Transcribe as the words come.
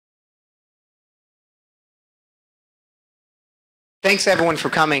Thanks everyone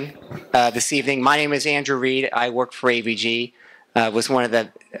for coming this evening. My name is Andrew Reed. I work for AVG. Was one of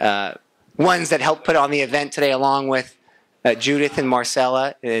the ones that helped put on the event today, along with Judith and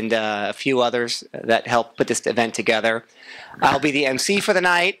Marcella and a few others that helped put this event together. I'll be the MC for the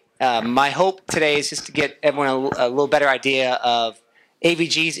night. My hope today is just to get everyone a little better idea of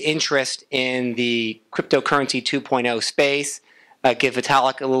AVG's interest in the cryptocurrency 2.0 space. Give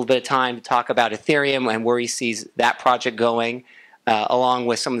Vitalik a little bit of time to talk about Ethereum and where he sees that project going, along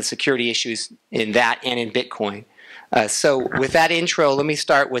with some of the security issues in that and in Bitcoin. So with that intro, let me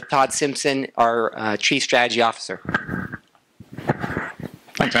start with Todd Simpson, our Chief Strategy Officer.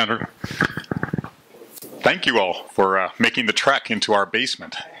 Thanks, Andrew. Thank you all for making the trek into our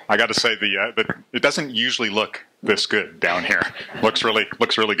basement. I got to say, it doesn't usually look this good down here. Looks really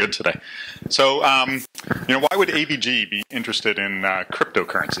good today. So, why would AVG be interested in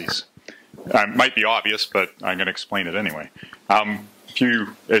cryptocurrencies? Might be obvious, but I'm going to explain it anyway. If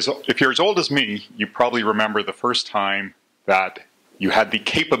you're as old as me, you probably remember the first time that you had the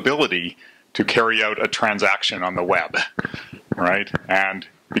capability to carry out a transaction on the web, right? And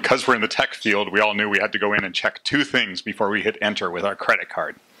because we're in the tech field, we all knew we had to go in and check two things before we hit enter with our credit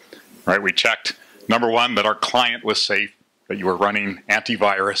card, right? We checked, number one, that our client was safe, that you were running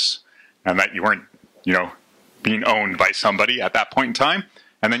antivirus, and that you weren't, being owned by somebody at that point in time.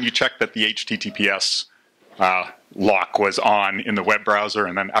 And then you checked that the HTTPS lock was on in the web browser.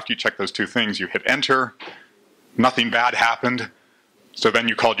 And then after you checked those two things, you hit enter. Nothing bad happened. So then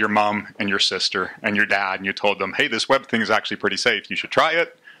you called your mom and your sister and your dad, and you told them, hey, this web thing is actually pretty safe. You should try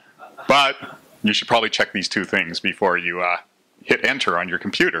it. But you should probably check these two things before you hit enter on your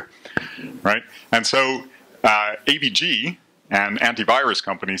computer, right? And so AVG and antivirus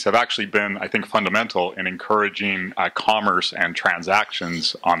companies have actually been, I think, fundamental in encouraging commerce and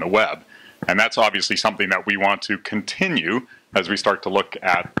transactions on the web. And that's obviously something that we want to continue as we start to look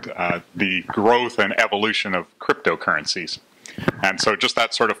at the growth and evolution of cryptocurrencies. And so just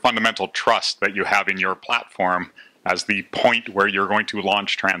that sort of fundamental trust that you have in your platform as the point where you're going to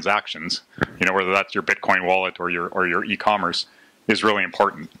launch transactions, whether that's your Bitcoin wallet or your e-commerce, is really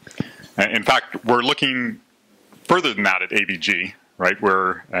important. In fact, we're looking further than that at AVG, right?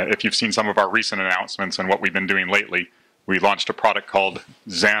 Where if you've seen some of our recent announcements and what we've been doing lately, we launched a product called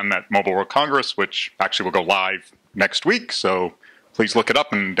Zen at Mobile World Congress, which actually will go live next week. So please look it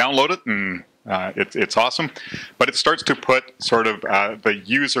up and download it, and it's awesome. But it starts to put sort of the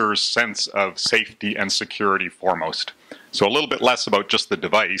user's sense of safety and security foremost. So a little bit less about just the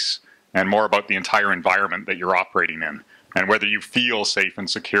device and more about the entire environment that you're operating in and whether you feel safe and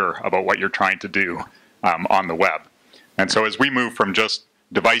secure about what you're trying to do on the web. And so as we move from just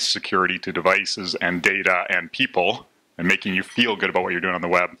device security to devices and data and people and making you feel good about what you're doing on the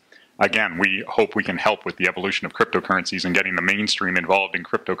web, again, we hope we can help with the evolution of cryptocurrencies and getting the mainstream involved in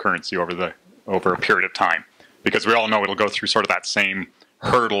cryptocurrency over a period of time. Because we all know it'll go through sort of that same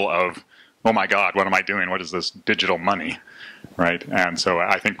hurdle of, oh my God, what am I doing? What is this digital money, right? And so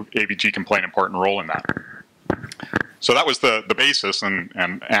I think AVG can play an important role in that. So that was the basis, and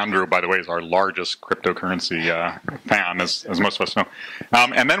Andrew, by the way, is our largest cryptocurrency fan, as most of us know.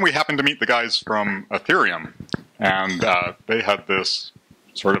 And then we happened to meet the guys from Ethereum, and they had this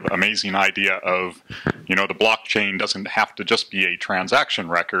sort of amazing idea of, the blockchain doesn't have to just be a transaction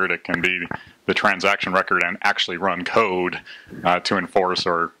record. It can be the transaction record and actually run code to enforce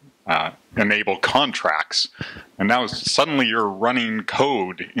or enable contracts. And now suddenly you're running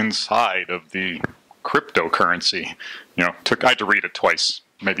code inside of the cryptocurrency. I had to read it twice,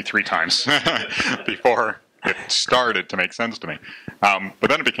 maybe 3 times before it started to make sense to me. But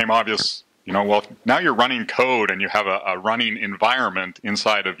then it became obvious, well, now you're running code and you have a running environment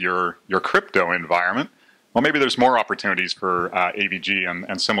inside of your crypto environment. Well, maybe there's more opportunities for AVG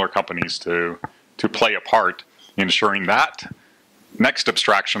and similar companies to play a part in ensuring that next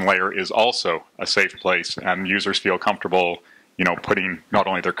abstraction layer is also a safe place and users feel comfortable putting not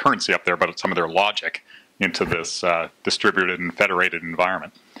only their currency up there, but some of their logic into this distributed and federated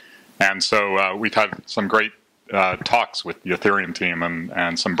environment. And so we've had some great talks with the Ethereum team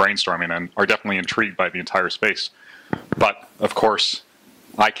and some brainstorming, and are definitely intrigued by the entire space. But, of course,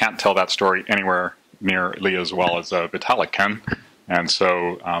 I can't tell that story anywhere nearly as well as Vitalik can. And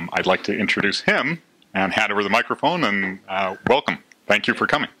so I'd like to introduce him and hand over the microphone and welcome. Thank you for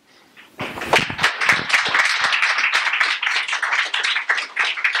coming.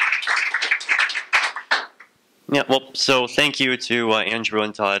 Yeah, well, so thank you to Andrew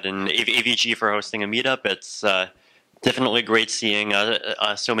and Todd and AVG for hosting a meetup. It's definitely great seeing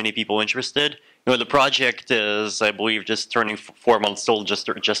so many people interested. The project is, I believe, just turning 4 months old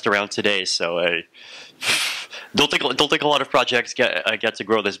just around today. So don't think a lot of projects get to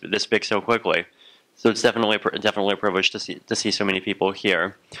grow this big so quickly. So it's definitely a privilege to see so many people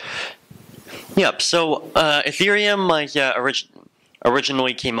here. Yep. So Ethereum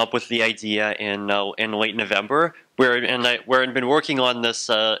originally came up with the idea in late November, where I'd been working on this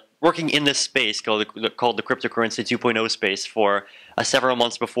in this space called the cryptocurrency 2.0 space for several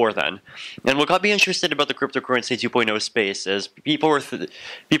months before then. And what got me interested about the cryptocurrency 2.0 space is people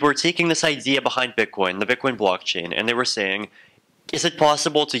were taking this idea behind Bitcoin, the Bitcoin blockchain, and they were saying, is it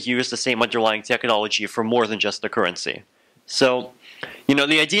possible to use the same underlying technology for more than just the currency? So,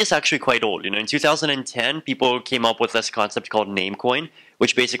 the idea is actually quite old. In 2010, people came up with this concept called Namecoin,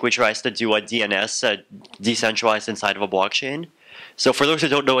 which basically tries to do a DNS decentralized inside of a blockchain. So for those who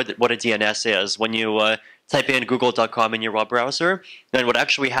don't know what a DNS is, when you type in google.com in your web browser, then what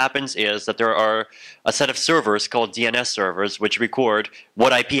actually happens is that there are a set of servers called DNS servers which record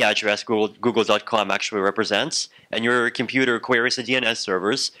what IP address google.com actually represents, and your computer queries the DNS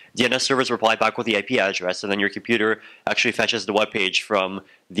servers. DNS servers reply back with the IP address, and then your computer actually fetches the web page from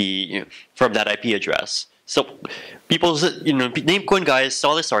that IP address. So Namecoin guys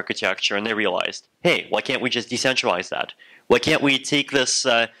saw this architecture and they realized, hey, why can't we just decentralize that? Why can't we take this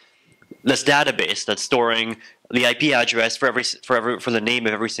this database that's storing the IP address for the name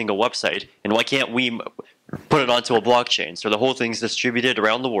of every single website, and why can't we put it onto a blockchain so the whole thing's distributed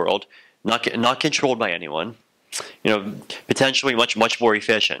around the world, not controlled by anyone, potentially much more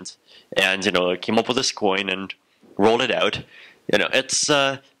efficient, and came up with this coin and rolled it out. It's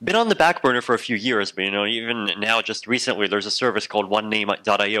been on the back burner for a few years, but even now, just recently, there's a service called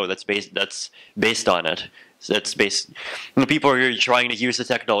OneName.io that's based on it. So it's based. People are trying to use the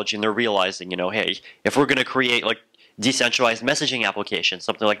technology, and they're realizing, hey, if we're going to create like decentralized messaging applications,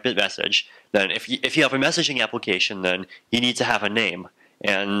 something like BitMessage, then if you have a messaging application, then you need to have a name.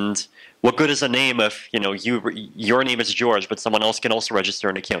 And what good is a name if your name is George, but someone else can also register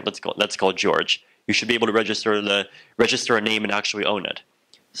an account that's called George? You should be able to register a name and actually own it.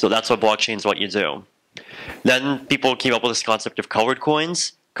 So that's what blockchains let you do. Then people came up with this concept of colored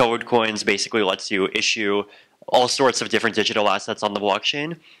coins. Colored coins basically lets you issue all sorts of different digital assets on the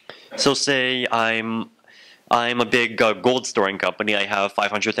blockchain. So say I'm a big gold storing company. I have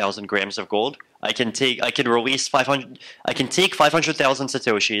 500,000 grams of gold. I can take 500,000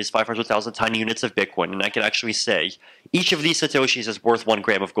 satoshis, 500,000 tiny units of Bitcoin, and I can actually say each of these satoshis is worth 1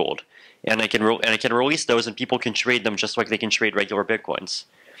 gram of gold, and I can release those, and people can trade them just like they can trade regular Bitcoins.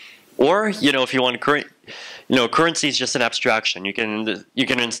 Or if you want currency is just an abstraction. You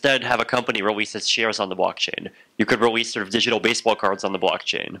can instead have a company release its shares on the blockchain. You could release sort of digital baseball cards on the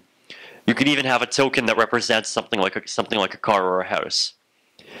blockchain. You could even have a token that represents something like a car or a house.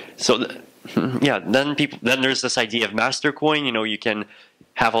 So then there's this idea of Mastercoin. You can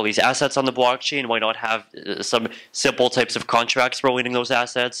have all these assets on the blockchain. Why not have some simple types of contracts relating those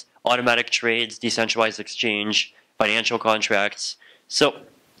assets, automatic trades, decentralized exchange, financial contracts. So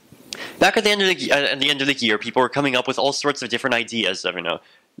back at the end of the year, people were coming up with all sorts of different ideas of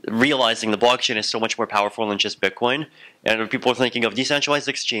realizing the blockchain is so much more powerful than just Bitcoin, and people are thinking of decentralized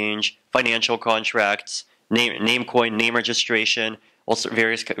exchange, financial contracts, Namecoin, name registration, also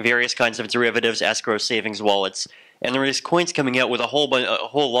various kinds of derivatives, escrow, savings wallets, and there are these coins coming out with a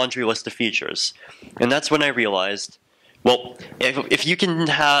whole laundry list of features. And that's when I realized, well,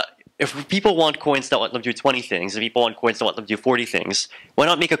 if people want coins that let them do 20 things, if people want coins that let them do 40 things, why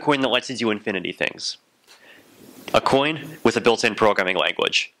not make a coin that lets you do infinity things? A coin with a built-in programming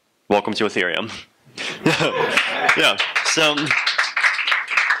language. Welcome to Ethereum. Yeah.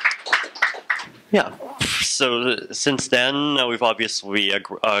 So since then, we've obviously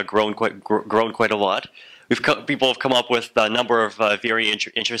grown quite a lot. People have come up with a number of very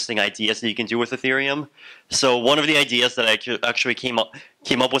interesting ideas that you can do with Ethereum. So one of the ideas that I actually came up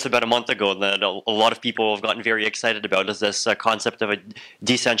with about a month ago that a lot of people have gotten very excited about is this concept of a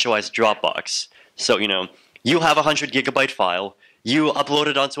decentralized Dropbox. So you have a 100-gigabyte file, you upload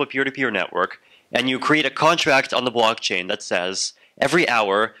it onto a peer-to-peer network, and you create a contract on the blockchain that says every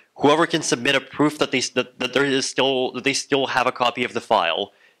hour, whoever can submit a proof that they still have a copy of the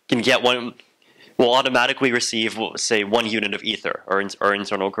file can get one. Will automatically receive, say, 1 unit of Ether or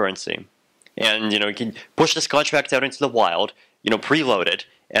internal currency, and you can push this contract out into the wild, preload it,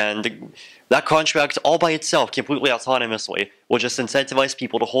 and that contract all by itself, completely autonomously, will just incentivize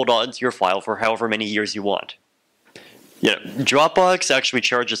people to hold on to your file for however many years you want. Dropbox actually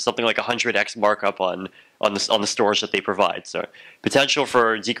charges something like 100x markup on the storage that they provide, so potential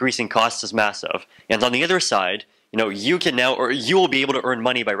for decreasing costs is massive. And on the other side, you will be able to earn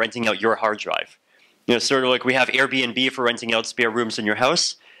money by renting out your hard drive. Sort of like we have Airbnb for renting out spare rooms in your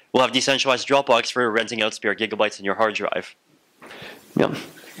house. we'll have decentralized Dropbox for renting out spare gigabytes in your hard drive. Yeah.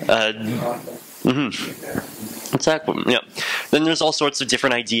 Exactly. Yeah. Then there's all sorts of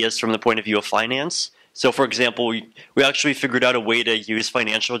different ideas from the point of view of finance. So, for example, we actually figured out a way to use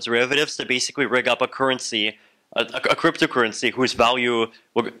financial derivatives to basically rig up a currency, a cryptocurrency whose value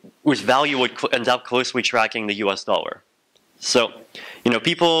would end up closely tracking the U.S. dollar. So,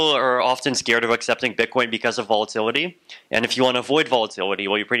 people are often scared of accepting Bitcoin because of volatility. And if you want to avoid volatility,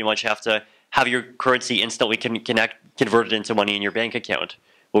 well, you pretty much have to have your currency instantly converted into money in your bank account.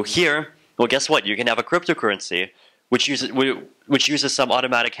 Well, guess what? You can have a cryptocurrency which uses some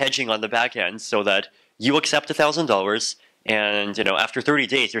automatic hedging on the back end, so that you accept $1,000, and after 30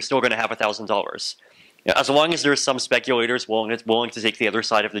 days you're still going to have $1,000. As long as there's some speculators willing to take the other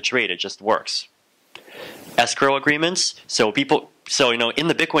side of the trade, it just works. Escrow agreements. So in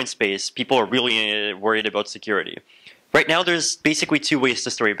the Bitcoin space, people are really worried about security. Right now, there's basically two ways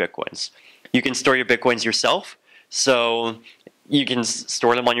to store your Bitcoins. You can store your Bitcoins yourself. So you can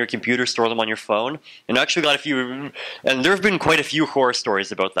store them on your computer, store them on your phone. And I actually got a few, and there have been quite a few horror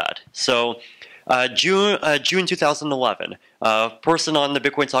stories about that. So June 2011, a person on the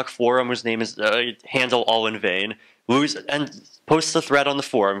Bitcoin Talk forum whose name is handle all in vain, and posts a thread on the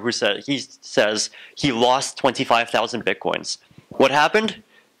forum who says he lost 25,000 Bitcoins. What happened?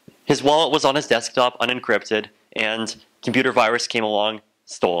 His wallet was on his desktop, unencrypted, and computer virus came along,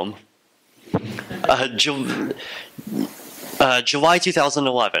 stole him. July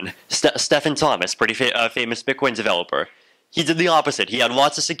 2011, Stephen Thomas, pretty famous Bitcoin developer, he did the opposite. He had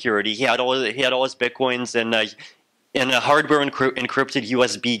lots of security. He had all his Bitcoins in a hardware encrypted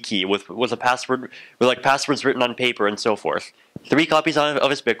USB key with a password, with passwords written on paper and so forth. 3 copies of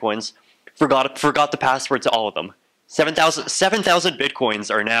his Bitcoins. Forgot the password to all of them. 7,000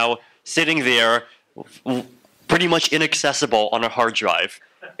 Bitcoins are now sitting there, pretty much inaccessible on a hard drive,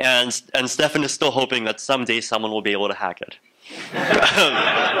 and Stefan is still hoping that someday someone will be able to hack it.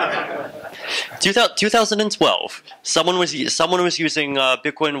 2012, someone was using a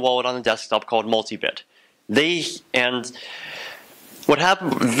Bitcoin wallet on the desktop called Multibit. What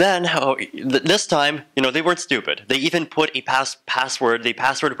happened then? This time, they weren't stupid. They even put a password. They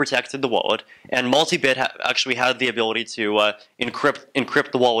password protected the wallet, and Multibit actually had the ability to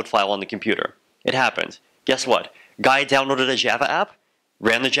encrypt the wallet file on the computer. It happened. Guess what? Guy downloaded a Java app,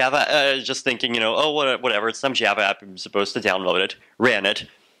 ran the Java, just thinking, whatever, it's some Java app, I'm supposed to download it, ran it.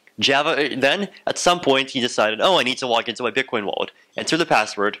 Then, at some point, he decided, I need to log into my Bitcoin wallet. Enter the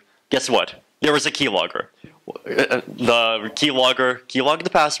password. Guess what? There was a keylogger. The keylogger keylogged the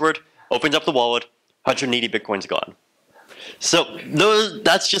password, opened up the wallet, 180 Bitcoins gone. So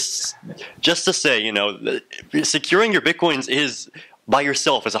that's just to say, securing your Bitcoins by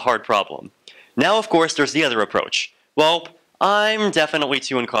yourself is a hard problem. Now, of course, there's the other approach. Well, I'm definitely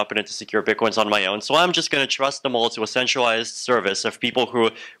too incompetent to secure Bitcoins on my own, so I'm just going to trust them all to a centralized service of people who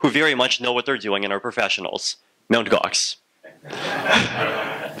very much know what they're doing and are professionals. Mt. Gox.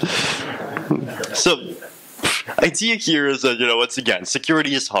 So, idea here is that, once again,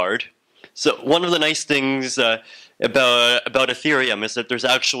 security is hard. So one of the nice things about Ethereum is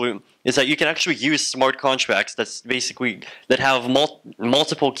that you can actually use smart contracts that have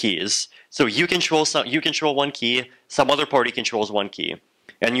multiple keys. So you control one key, some other party controls one key,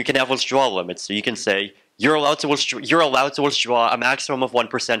 and you can have withdrawal limits. So you can say you're allowed to withdraw a maximum of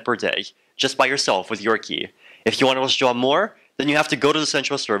 1% per day just by yourself with your key. If you want to withdraw more, then you have to go to the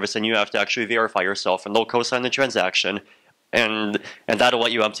central service and you have to actually verify yourself, and they'll co-sign the transaction, and that'll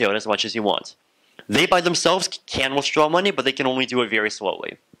let you opt out as much as you want. They by themselves can withdraw money, but they can only do it very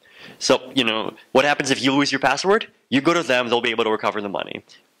slowly. So, what happens if you lose your password? You go to them, they'll be able to recover the money.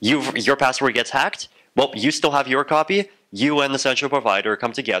 Your password gets hacked, well, you still have your copy, you and the central provider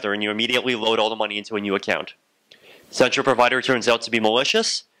come together and you immediately load all the money into a new account. Central provider turns out to be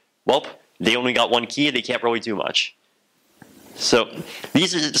malicious, well, they only got one key, they can't really do much. So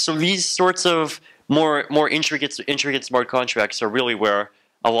these sorts of more intricate smart contracts are really where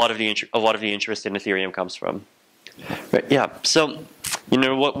a lot of the interest in Ethereum comes from. Right, yeah. So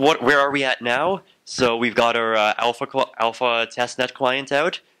where are we at now? So we've got our alpha testnet client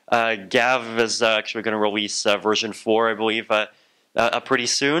out. Gav is actually going to release version 4, I believe, pretty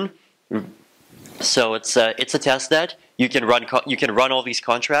soon. So it's a testnet. You can run all these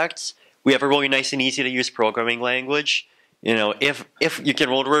contracts. We have a really nice and easy to use programming language. If you can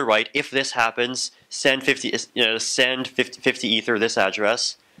roll to it right, if this happens, send 50 Ether this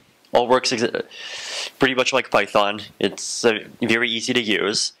address. All works pretty much like Python. It's very easy to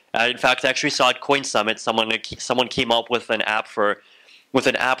use. In fact, I actually saw at Coin Summit someone came up with an app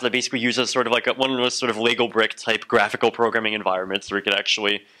that basically uses sort of like one of those sort of Lego brick type graphical programming environments where you can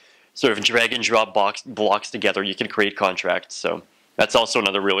actually sort of drag and drop blocks together, you can create contracts. So that's also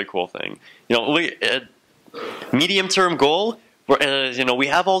another really cool thing. You know, medium-term goal, you know, we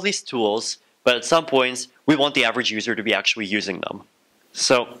have all these tools, but at some points we want the average user to be actually using them.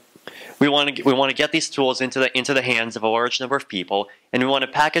 So we want to get these tools into the hands of a large number of people, and we want to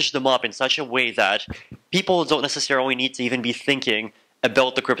package them up in such a way that people don't necessarily need to even be thinking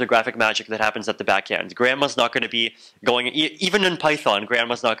about the cryptographic magic that happens at the back end. Grandma's not going to be going, even in Python,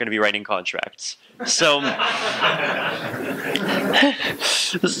 Grandma's not going to be writing contracts. So,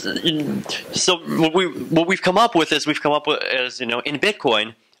 so what we've come up with is you know, in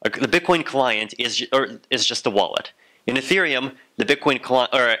Bitcoin, the Bitcoin client is just a wallet. In Ethereum, the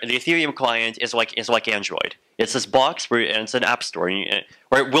Ethereum client is like Android. It's this box and it's an app store,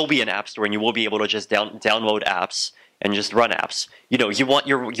 or it will be an app store, and you will be able to just download apps and just run apps. You know, you want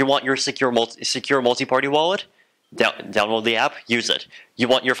your secure multi-party wallet, download the app, use it. You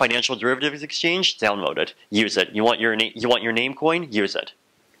want your financial derivatives exchange, download it, use it. You want your name coin, use it.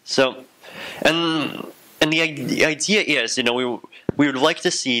 So, and the idea is, you know, we would like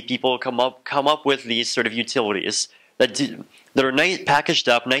to see people come up with these sort of utilities that are packaged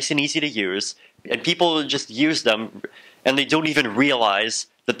up, nice and easy to use, and people just use them, and they don't even realize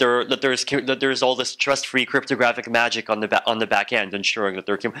that there's all this trust-free cryptographic magic on the back end, ensuring that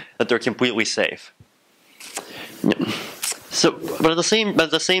they're completely safe. So, but at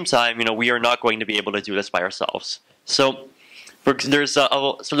the same time, you know, we are not going to be able to do this by ourselves. So, there's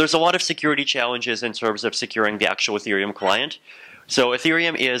a lot of security challenges in terms of securing the actual Ethereum client. So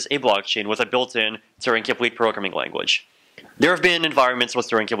Ethereum is a blockchain with a built-in Turing-complete programming language. There have been environments with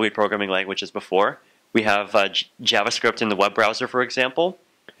Turing-complete programming languages before. We have JavaScript in the web browser, for example.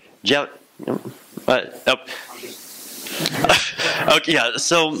 Okay, yeah,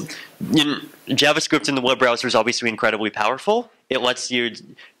 so JavaScript in the web browser is obviously incredibly powerful. It lets you,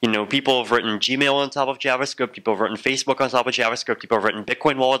 you know, people have written Gmail on top of JavaScript, people have written Facebook on top of JavaScript, people have written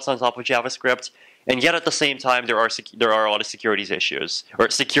Bitcoin wallets on top of JavaScript, and yet at the same time there are a lot of security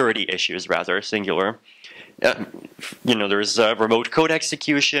issues rather, singular. You know, there's remote code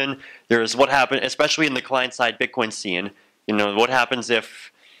execution. There's what happens, especially in the client-side Bitcoin scene. You know, what happens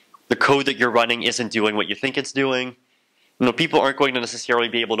if the code that you're running isn't doing what you think it's doing? You know, people aren't going to necessarily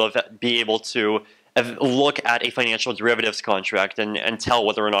be able to look at a financial derivatives contract and tell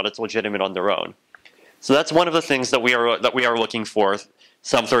whether or not it's legitimate on their own. So that's one of the things that we are looking for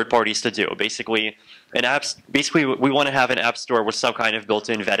some third parties to do. Basically, we want to have an app store with some kind of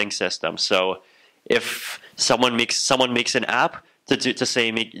built-in vetting system. So if someone makes an app to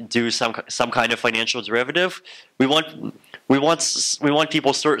do some kind of financial derivative, we want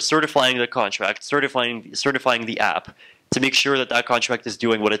people certifying the contract, certifying the app, to make sure that that contract is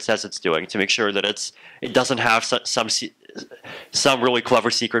doing what it says it's doing, to make sure that it doesn't have some really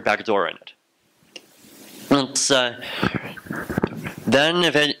clever secret backdoor in it. And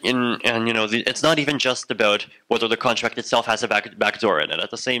you know, it's not even just about whether the contract itself has a backdoor in it.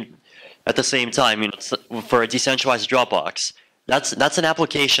 At the same time, you know, for a decentralized Dropbox, that's an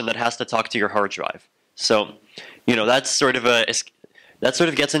application that has to talk to your hard drive. So, you know, that sort of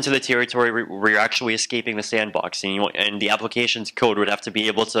gets into the territory where you're actually escaping the sandbox, and the application's code would have to be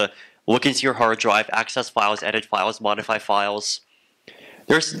able to look into your hard drive, access files, edit files, modify files.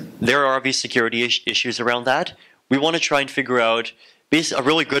 There are obvious security issues around that. We want to try and figure out a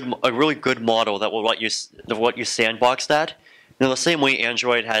really good model that will let you sandbox that. In the same way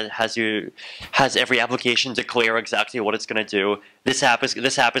Android has every application declare exactly what it's going to do. This app is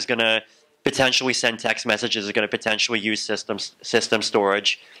going to potentially send text messages. It's going to potentially use system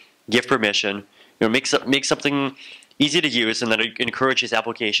storage, give permission. You know, make something easy to use, and then it encourages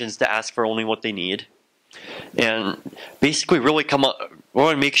applications to ask for only what they need. And basically, really we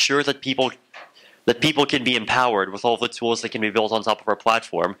want to make sure that people can be empowered with all the tools that can be built on top of our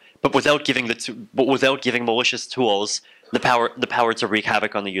platform, but without giving malicious tools the power to wreak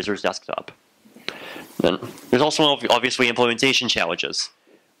havoc on the user's desktop. And there's also obviously implementation challenges.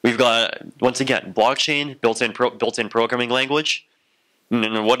 We've got, once again, blockchain, built-in programming language.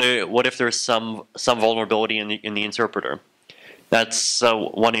 And what if there's some vulnerability in the interpreter? That's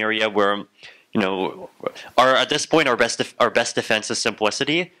one area where, you know, at this point our best defense is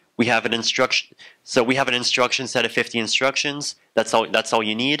simplicity. We have an instruction set of 50 instructions. That's all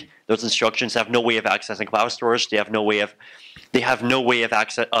you need. Those instructions have no way of accessing cloud storage. They have no way of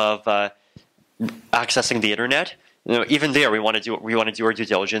accessing the internet. You know, even there, we want to do our due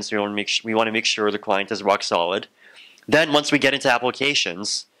diligence. We want to make sure the client is rock solid. Then once we get into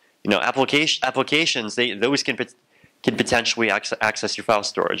applications, you know, applications those can potentially access your file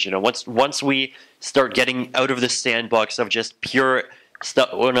storage. You know, once we start getting out of the sandbox of just pure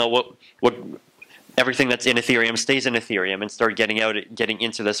everything that's in Ethereum stays in Ethereum, and start getting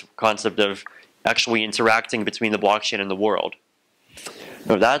into this concept of actually interacting between the blockchain and the world.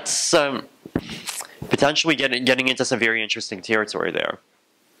 So that's potentially getting into some very interesting territory there.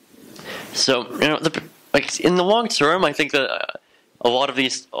 So like in the long term, I think that a lot of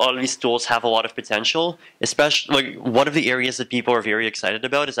these tools have a lot of potential. Especially, like, one of the areas that people are very excited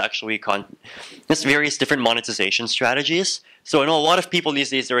about is actually just various different monetization strategies. So I know a lot of people these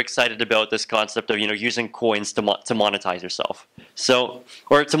days are excited about this concept of using coins to monetize yourself. So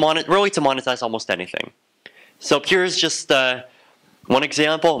really to monetize almost anything. So here's just one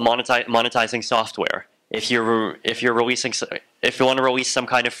example: monetizing software. If you want to release some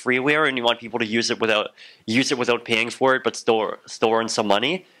kind of freeware and you want people to use it without paying for it, but still earn some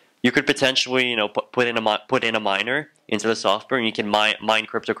money, you could potentially put in a miner into the software, and you can mine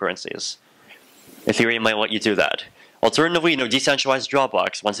cryptocurrencies. Ethereum might let you do that. Alternatively, decentralized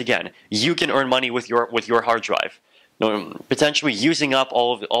Dropbox. Once again, you can earn money with your hard drive, potentially using up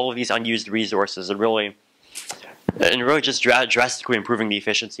all of these unused resources and really just drastically improving the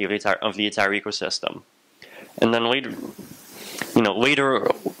efficiency of the entire ecosystem. And then later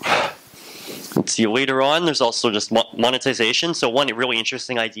on, there's also just monetization. So one really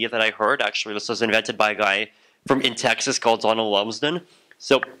interesting idea that I heard, actually, this was invented by a guy in Texas called Donald Lumsden.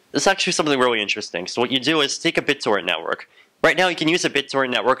 So it's actually something really interesting. So what you do is take a BitTorrent network. Right now, you can use a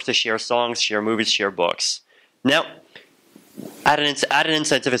BitTorrent network to share songs, share movies, share books. Now, add an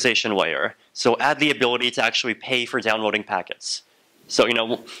incentivization layer. So add the ability to actually pay for downloading packets. So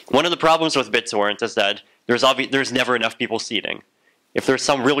one of the problems with BitTorrent is that there's never enough people seeding. If there's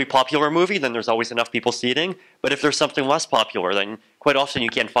some really popular movie, then there's always enough people seeding. But if there's something less popular, then quite often you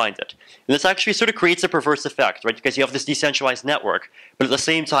can't find it. And this actually sort of creates a perverse effect, right? Because you have this decentralized network, but at the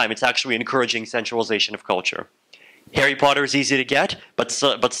same time, it's actually encouraging centralization of culture. Harry Potter is easy to get, but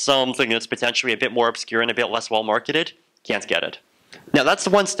something that's potentially a bit more obscure and a bit less well-marketed, can't get it. Now, that's the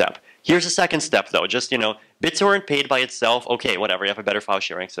one step. Here's the second step, though. Just, BitTorrent paid by itself, okay, whatever, you have a better file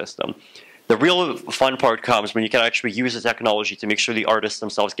sharing system. The real fun part comes when you can actually use the technology to make sure the artists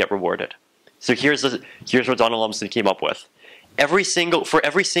themselves get rewarded. So here's what Donald Lumsden came up with. For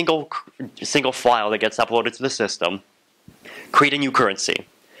every single file that gets uploaded to the system, create a new currency.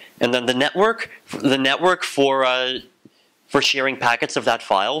 And then the network for sharing packets of that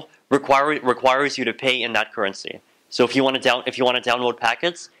file requires you to pay in that currency. So if you want to download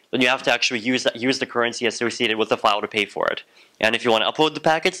packets, then you have to actually use the currency associated with the file to pay for it. And if you want to upload the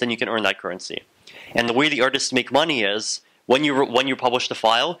packets, then you can earn that currency. And the way the artists make money is when you publish the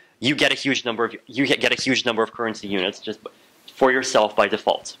file, you get a huge number of currency units just for yourself by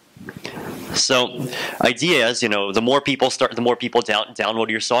default. So, idea is the more people download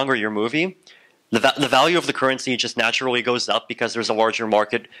your song or your movie, the value of the currency just naturally goes up because there's a larger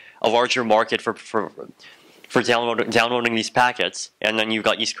market for downloading these packets, and then you've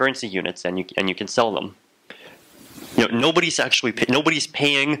got these currency units, and you can sell them. Nobody's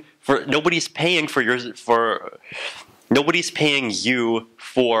paying you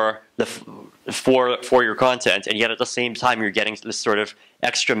for your content, and yet at the same time you're getting this sort of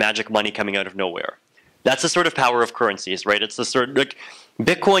extra magic money coming out of nowhere. That's the sort of power of currencies, right? It's the sort of like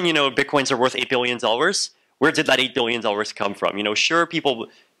Bitcoin. Bitcoins are worth $8 billion. Where did that $8 billion come from? Sure, people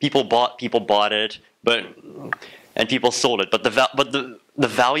bought it, and people sold it, but the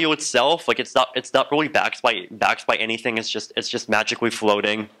value itself, like it's not really backed by anything. It's just magically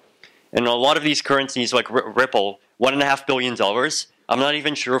floating. And a lot of these currencies, like Ripple, $1.5 billion. I'm not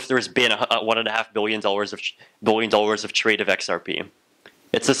even sure if there's been $1.5 billion of trade of XRP.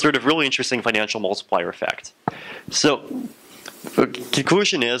 It's a sort of really interesting financial multiplier effect. So the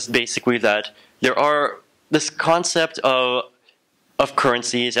conclusion is basically that there are this concept of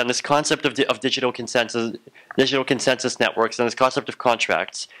currencies and this concept of digital consensus networks and this concept of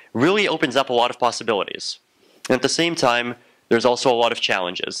contracts really opens up a lot of possibilities. And at the same time, there's also a lot of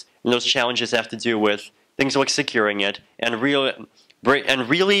challenges. And those challenges have to do with things like securing it and really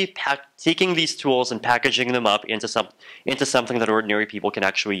taking these tools and packaging them up into something that ordinary people can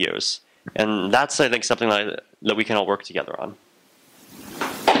actually use. And that's, I think, something that we can all work together on.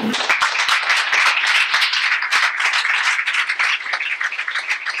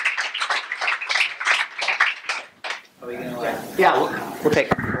 Yeah, we'll take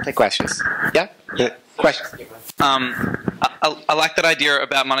questions. Yeah? Questions? I like that idea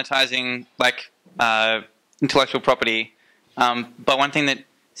about monetizing intellectual property, but one thing that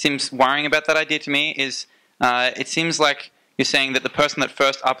seems worrying about that idea to me is it seems like you're saying that the person that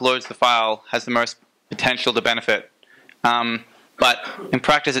first uploads the file has the most potential to benefit. But in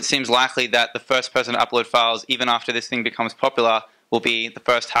practice, it seems likely that the first person to upload files, even after this thing becomes popular, will be the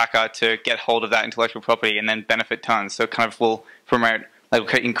first hacker to get hold of that intellectual property and then benefit tons. So it kind of will promote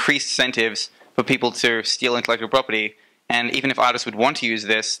like increased incentives for people to steal intellectual property. And even if artists would want to use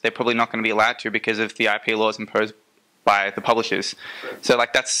this, they're probably not going to be allowed to because of the IP laws imposed by the publishers. So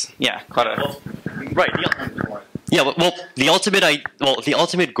like that's quite a right. Yeah, well, the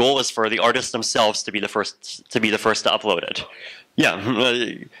ultimate goal is for the artists themselves to be the first to upload it. Yeah,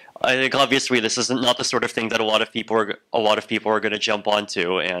 I think obviously this is not the sort of thing that a lot of people are going to jump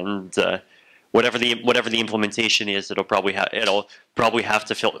onto, and whatever the implementation is, it'll probably have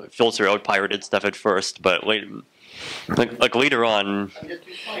to filter out pirated stuff at first, but like later on. Just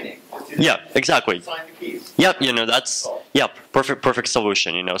do signing. Yeah, exactly. Sign the keys. Yep, that's perfect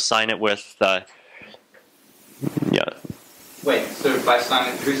solution. Sign it with. Wait, so by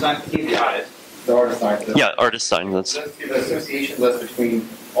signing, who signs the key? The artist. The artist signs it. Yeah, artist sign. That's the association list between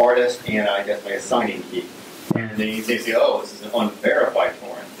artist and I guess like a signing key. And then you say, oh, this is an unverified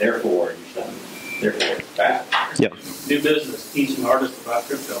torrent, therefore you shouldn't. Therefore it's bad. Yeah. New business, teaching artists about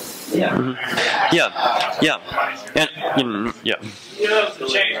crypto. Yeah. And You have to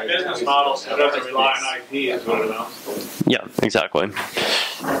change business models so it doesn't rely on IP is what it amounts to. yeah, exactly.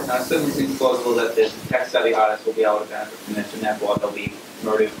 It certainly seems plausible that the tech-savvy artists will be able to benefit from this, and therefore there'll be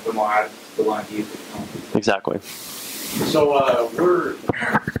motive for more artists to want to use it. Exactly. So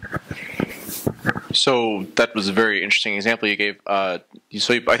So that was a very interesting example you gave. I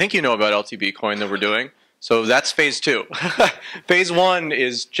think you know about LTB coin that we're doing. So that's phase 2. Phase 1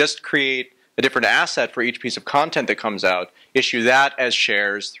 is just create a different asset for each piece of content that comes out, issue that as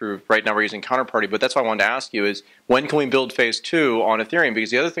shares through, right now we're using Counterparty, but that's what I wanted to ask you is, when can we build phase 2 on Ethereum?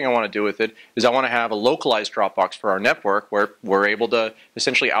 Because the other thing I want to do with it is I want to have a localized Dropbox for our network where we're able to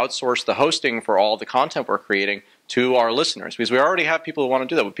essentially outsource the hosting for all the content we're creating to our listeners, because we already have people who want to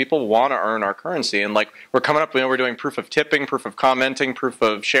do that, but people want to earn our currency, and like we're coming up, we're doing proof of tipping, proof of commenting, proof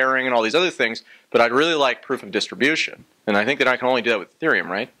of sharing, and all these other things, but I'd really like proof of distribution, and I think that I can only do that with Ethereum,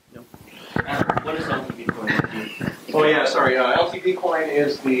 right? No. What is LTB coin? Oh yeah, sorry. LTB coin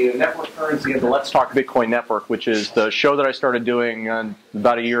is the network currency of the Let's Talk Bitcoin network, which is the show that I started doing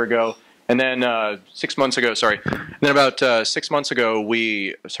about a year ago. And then 6 months ago, about 6 months ago,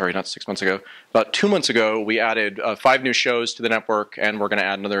 about 2 months ago, we added 5 new shows to the network, and we're going to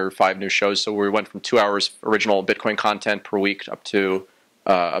add another 5 new shows. So we went from 2 hours original Bitcoin content per week up to,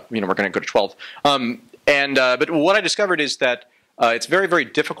 we're going to go to 12. But what I discovered is that it's very, very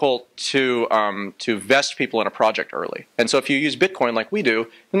difficult to vest people in a project early. And so if you use Bitcoin like we do,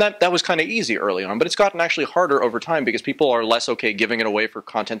 then that was kind of easy early on. But it's gotten actually harder over time because people are less okay giving it away for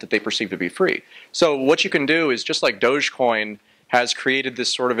content that they perceive to be free. So what you can do is, just like Dogecoin has created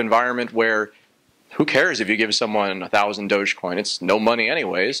this sort of environment where who cares if you give someone 1,000 Dogecoin? It's no money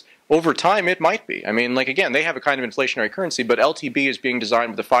anyways. Over time, it might be. I mean, like again, they have a kind of inflationary currency, but LTB is being designed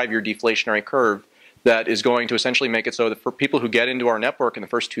with a 5-year deflationary curve that is going to essentially make it so that for people who get into our network in the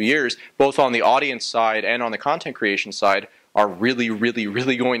first 2 years, both on the audience side and on the content creation side, are really, really,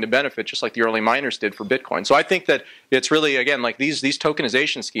 really going to benefit, just like the early miners did for Bitcoin. So I think that it's really, again, like these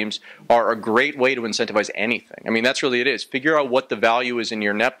tokenization schemes are a great way to incentivize anything. I mean, that's really it is. Figure out what the value is in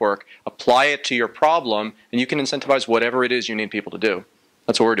your network, apply it to your problem, and you can incentivize whatever it is you need people to do.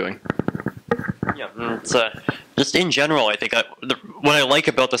 That's what we're doing. Yeah, it's just in general, I think what I like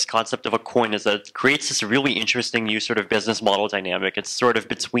about this concept of a coin is that it creates this really interesting new sort of business model dynamic. It's sort of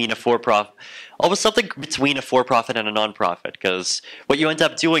between a for-profit, almost something between a for-profit and a non-profit, because what you end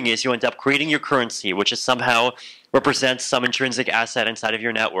up doing is you end up creating your currency, which is somehow represents some intrinsic asset inside of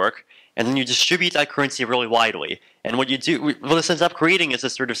your network, and then you distribute that currency really widely. And what this ends up creating is a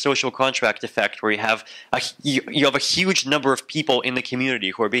sort of social contract effect where you have a huge number of people in the community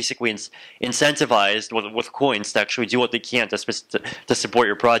who are basically incentivized with coins to actually do what they can to support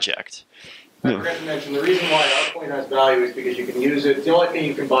your project. I forgot to mention, the reason why our coin has value is because you can use it. It's the only thing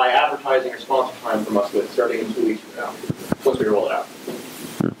you can buy advertising or sponsor time from us with starting in 2 weeks from now, once we roll it out.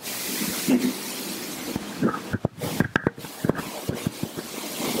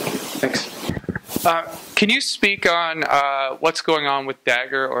 Thanks. Can you speak on what's going on with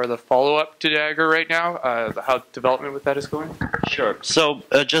Dagger or the follow-up to Dagger right now, how development with that is going? Sure. So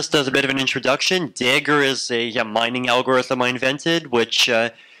just as a bit of an introduction, Dagger is a mining algorithm I invented, which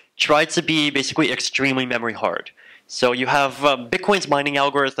tried to be basically extremely memory hard. So you have Bitcoin's mining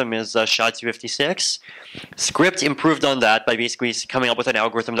algorithm is SHA-256. Script improved on that by basically coming up with an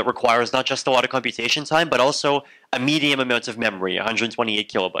algorithm that requires not just a lot of computation time, but also a medium amount of memory,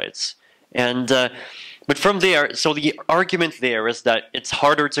 128 kilobytes. And But from there, so the argument there is that it's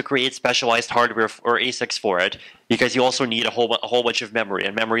harder to create specialized hardware or ASICs for it because you also need a whole bunch of memory,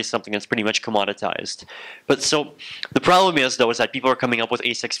 and memory is something that's pretty much commoditized. But so the problem is, though, is that people are coming up with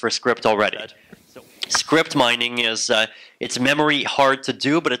ASICs for script already. So script mining is it's memory hard to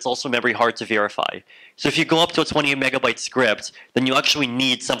do, but it's also memory hard to verify. So if you go up to a 20 megabyte script, then you actually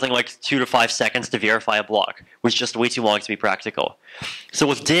need something like 2 to 5 seconds to verify a block, which is just way too long to be practical. So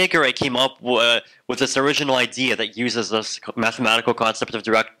with Dagger, I came up with this original idea that uses this mathematical concept of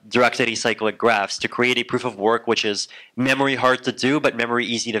directed acyclic graphs to create a proof of work which is memory hard to do, but memory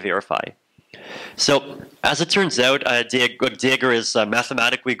easy to verify. So as it turns out, Dagger is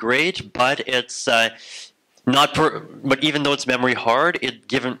mathematically great, but it's but even though it's memory hard,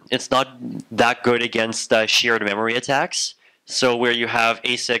 it's not that good against shared memory attacks. So where you have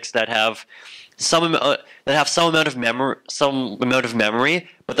ASICs that have some amount of memory,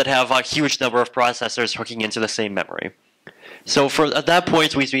 but that have a huge number of processors hooking into the same memory. So at that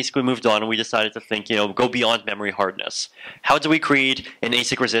point, we basically moved on and we decided to think, go beyond memory hardness. How do we create an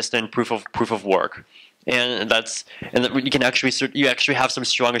ASIC-resistant proof of work? And you actually have some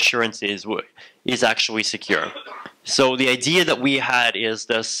strong assurances is actually secure. So the idea that we had is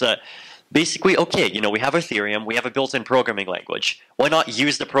this. Basically, okay, we have Ethereum, we have a built-in programming language. Why not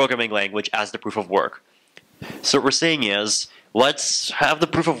use the programming language as the proof of work? So what we're saying is, let's have the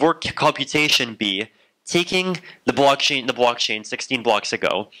proof of work computation be taking the blockchain 16 blocks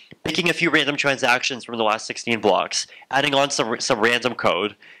ago, picking a few random transactions from the last 16 blocks, adding on some random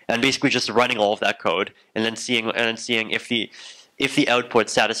code, and basically just running all of that code, and then seeing if the output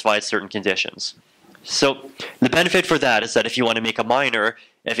satisfies certain conditions. So the benefit for that is that if you want to make a miner,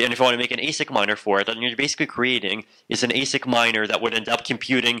 if you want to make an ASIC miner for it, then you're basically creating is an ASIC miner that would end up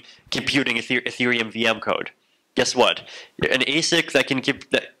computing Ethereum VM code. Guess what? An ASIC that can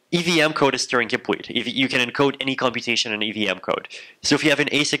EVM code is Turing complete. You can encode any computation in EVM code. So if you have an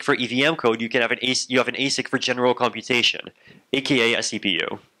ASIC for EVM code, you have an ASIC for general computation, aka a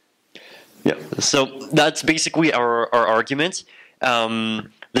CPU. Yeah. So that's basically our argument.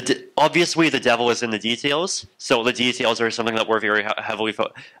 Obviously, the devil is in the details. So the details are something that we're very heavily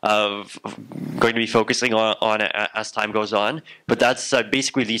going to be focusing on as time goes on. But that's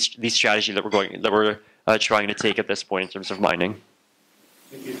basically the strategy that we're trying to take at this point in terms of mining.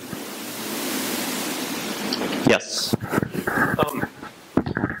 Thank you. Yes.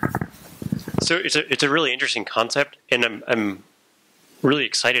 So it's a really interesting concept, and I'm really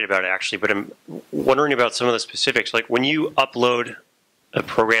excited about it actually. But I'm wondering about some of the specifics. Like when you upload a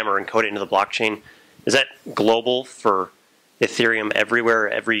program or encode it into the blockchain, is that global for Ethereum everywhere?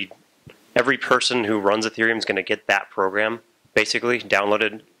 Every person who runs Ethereum is going to get that program basically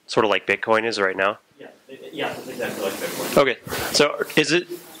downloaded, sort of like Bitcoin is right now. Yeah, that's exactly like Bitcoin. Okay, so is it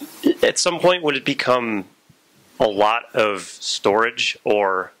at some point would it become a lot of storage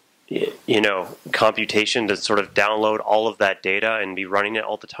or computation to sort of download all of that data and be running it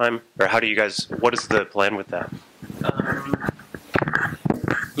all the time, or how do you guys? What is the plan with that?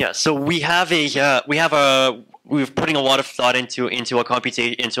 Yeah, so we're putting a lot of thought into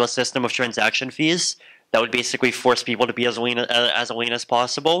a system of transaction fees that would basically force people to be as lean as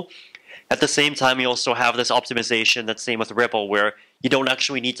possible. At the same time, you also have this optimization that's same with Ripple, where you don't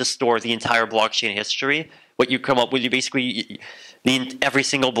actually need to store the entire blockchain history. What you come up with, every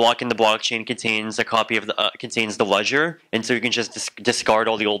single block in the blockchain contains a copy of contains the ledger, and so you can just discard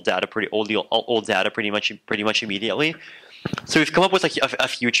all the old data pretty much immediately. So we've come up with a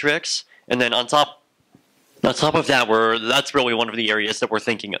few tricks, and then on top of that, that's really one of the areas that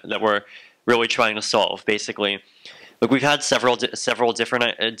we're really trying to solve. Basically, like we've had several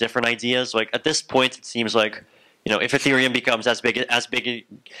different ideas. Like at this point, it seems like if Ethereum becomes as big as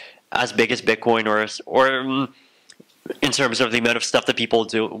Bitcoin, or in terms of the amount of stuff that people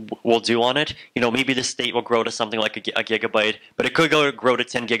will do on it, maybe the state will grow to something like a gigabyte, but it could grow to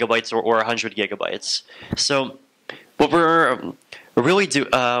 10 gigabytes or 100 gigabytes. So what we're really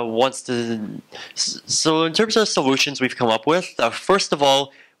so in terms of solutions we've come up with, first of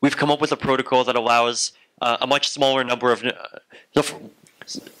all, we've come up with a protocol that allows a much smaller number of.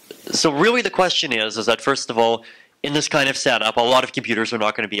 So really, the question is that first of all, in this kind of setup, a lot of computers are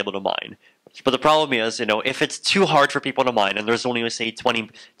not going to be able to mine. But the problem is, if it's too hard for people to mine, and there's only, let's say, 20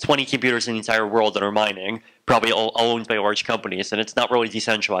 computers in the entire world that are mining, probably all owned by large companies, and it's not really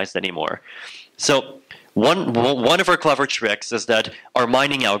decentralized anymore. So one of our clever tricks is that our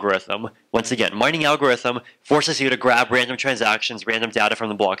mining algorithm, once again, mining algorithm forces you to grab random transactions, random data from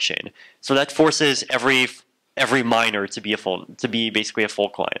the blockchain. So that forces every miner to be basically a full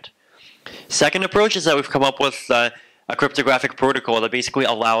client. Second approach is that we've come up with a a cryptographic protocol that basically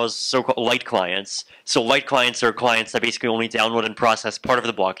allows so-called light clients. So light clients are clients that basically only download and process part of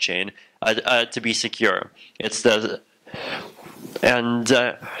the blockchain to be secure. It's the and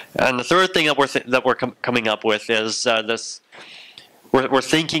the third thing that we're coming up with is this. We're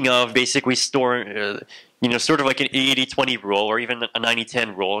thinking of basically storing, sort of like an 80-20 rule or even a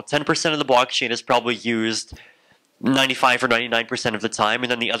 90-10 rule. 10% of the blockchain is probably used 95 or 99% of the time,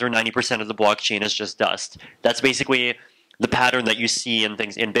 and then the other 90% of the blockchain is just dust. That's basically the pattern that you see in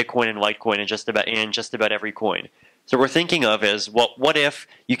things in Bitcoin and Litecoin and just about every coin. So what we're thinking of is, what if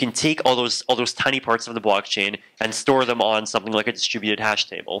you can take all those tiny parts of the blockchain and store them on something like a distributed hash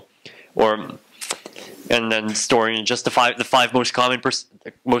table, and then storing just the five most common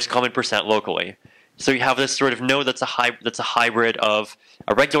percent locally. So you have this sort of node that's a hybrid of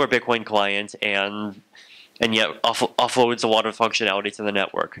a regular Bitcoin client and yet offloads a lot of functionality to the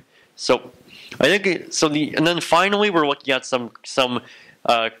network. So I think and then finally we're looking at some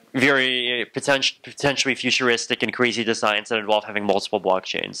very potentially futuristic and crazy designs that involve having multiple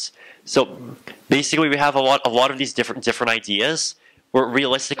blockchains. So basically we have a lot of these different ideas.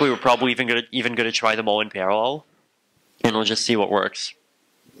 Realistically, we're probably even going to try them all in parallel, and we'll just see what works.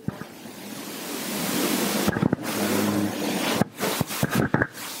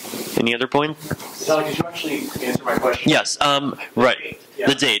 Any other point? Vitalik, did you actually answer my question? Yes. Right. Yeah.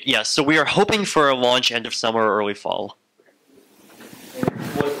 The date. Yes. So we are hoping for a launch end of summer or early fall.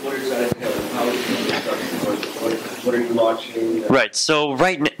 What does that entail? How is it what are you launching? Right. So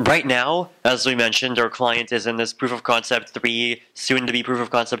right now, as we mentioned, our client is in this proof of concept 3, soon to be proof of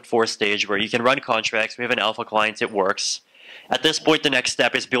concept 4 stage, where you can run contracts. We have an alpha client. It works. At this point, the next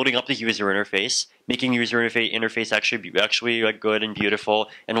step is building up the user interface, making user interface actually like good and beautiful,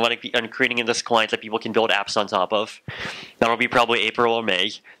 and creating this client that people can build apps on top of. That'll be probably April or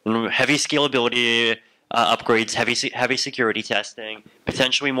May. And heavy scalability upgrades, heavy security testing,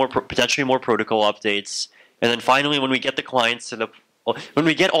 potentially more protocol updates, and then finally, when we get the clients when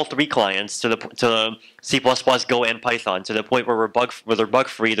we get all 3 clients to C++, Go, and Python to the point where they're bug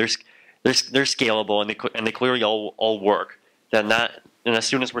free, they're scalable, and they clearly all work. And as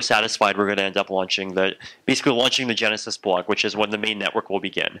soon as we're satisfied, we're going to end up basically launching the Genesis block, which is when the main network will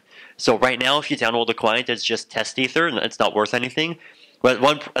begin. So right now, if you download the client, it's just test ether, and it's not worth anything. But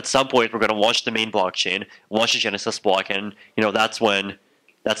at some point, we're going to launch the main blockchain, launch the Genesis block, and that's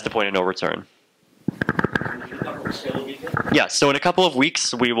the point of no return. Yeah. So in a couple of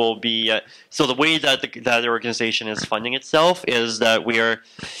weeks, we will be. So the way that the organization is funding itself is that the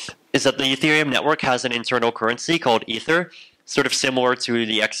Ethereum network has an internal currency called Ether, sort of similar to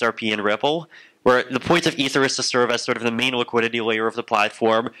the XRP and Ripple, where the point of Ether is to serve as sort of the main liquidity layer of the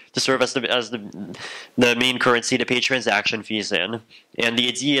platform, to serve as the main currency to pay transaction fees in. And the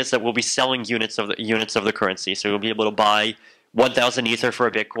idea is that we'll be selling units of the currency, so you'll be able to buy 1,000 Ether for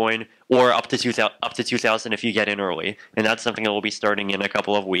a Bitcoin, or up to 2,000 if you get in early. And that's something that we'll be starting in a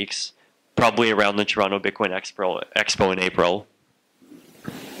couple of weeks, probably around the Toronto Bitcoin Expo in April.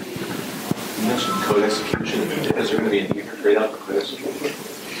 You mentioned code execution. Is there going to be an Ether trade-off for code execution?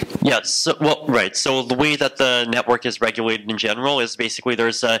 Yes, right. So the way that the network is regulated in general is basically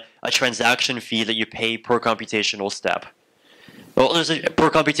there's a transaction fee that you pay per computational step. Well, there's a per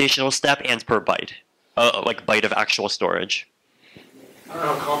computational step and per byte, like byte of actual storage. I don't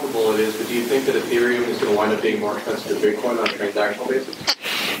know how comparable it is, but do you think that Ethereum is going to wind up being more expensive than Bitcoin on a transactional basis?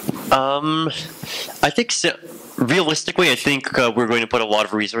 I think so. Realistically, I think we're going to put a lot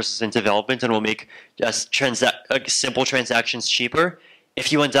of resources in development, and we'll make just simple transactions cheaper.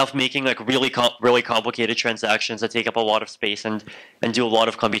 If you end up making like really complicated transactions that take up a lot of space and do a lot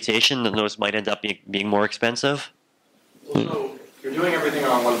of computation, then those might end up being more expensive. So you're doing everything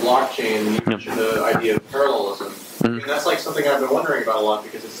on one blockchain, and you mentioned the idea of parallelism. I mean, that's like something I've been wondering about a lot,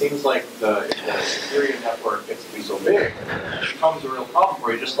 because it seems like if the Ethereum network gets to be so big, it becomes a real problem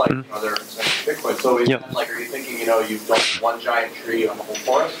for you, just like there are incentives for Bitcoin. So is that, like, are you thinking you've built one giant tree on the whole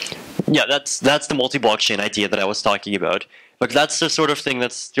forest? Yeah, that's the multi-blockchain idea that I was talking about. But that's the sort of thing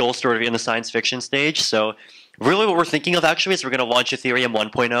that's still sort of in the science fiction stage. So really what we're thinking of actually is we're going to launch Ethereum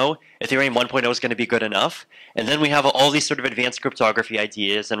 1.0. Ethereum 1.0 is going to be good enough. And then we have all these sort of advanced cryptography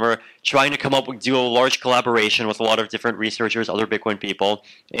ideas, and we're trying to do a large collaboration with a lot of different researchers, other Bitcoin people.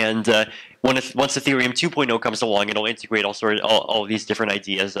 And once Ethereum 2.0 comes along, it'll integrate all these different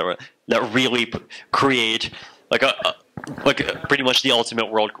ideas that really create like pretty much the ultimate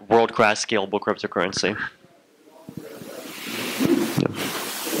world-class scalable cryptocurrency.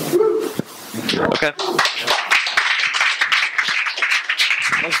 Okay.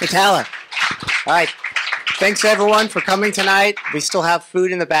 Thanks, Vitalik. All right. Thanks everyone for coming tonight. We still have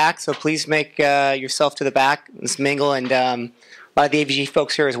food in the back, so please make yourself to the back. Let's mingle, and a lot of the AVG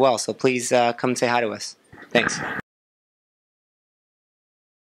folks here as well. So please come say hi to us. Thanks.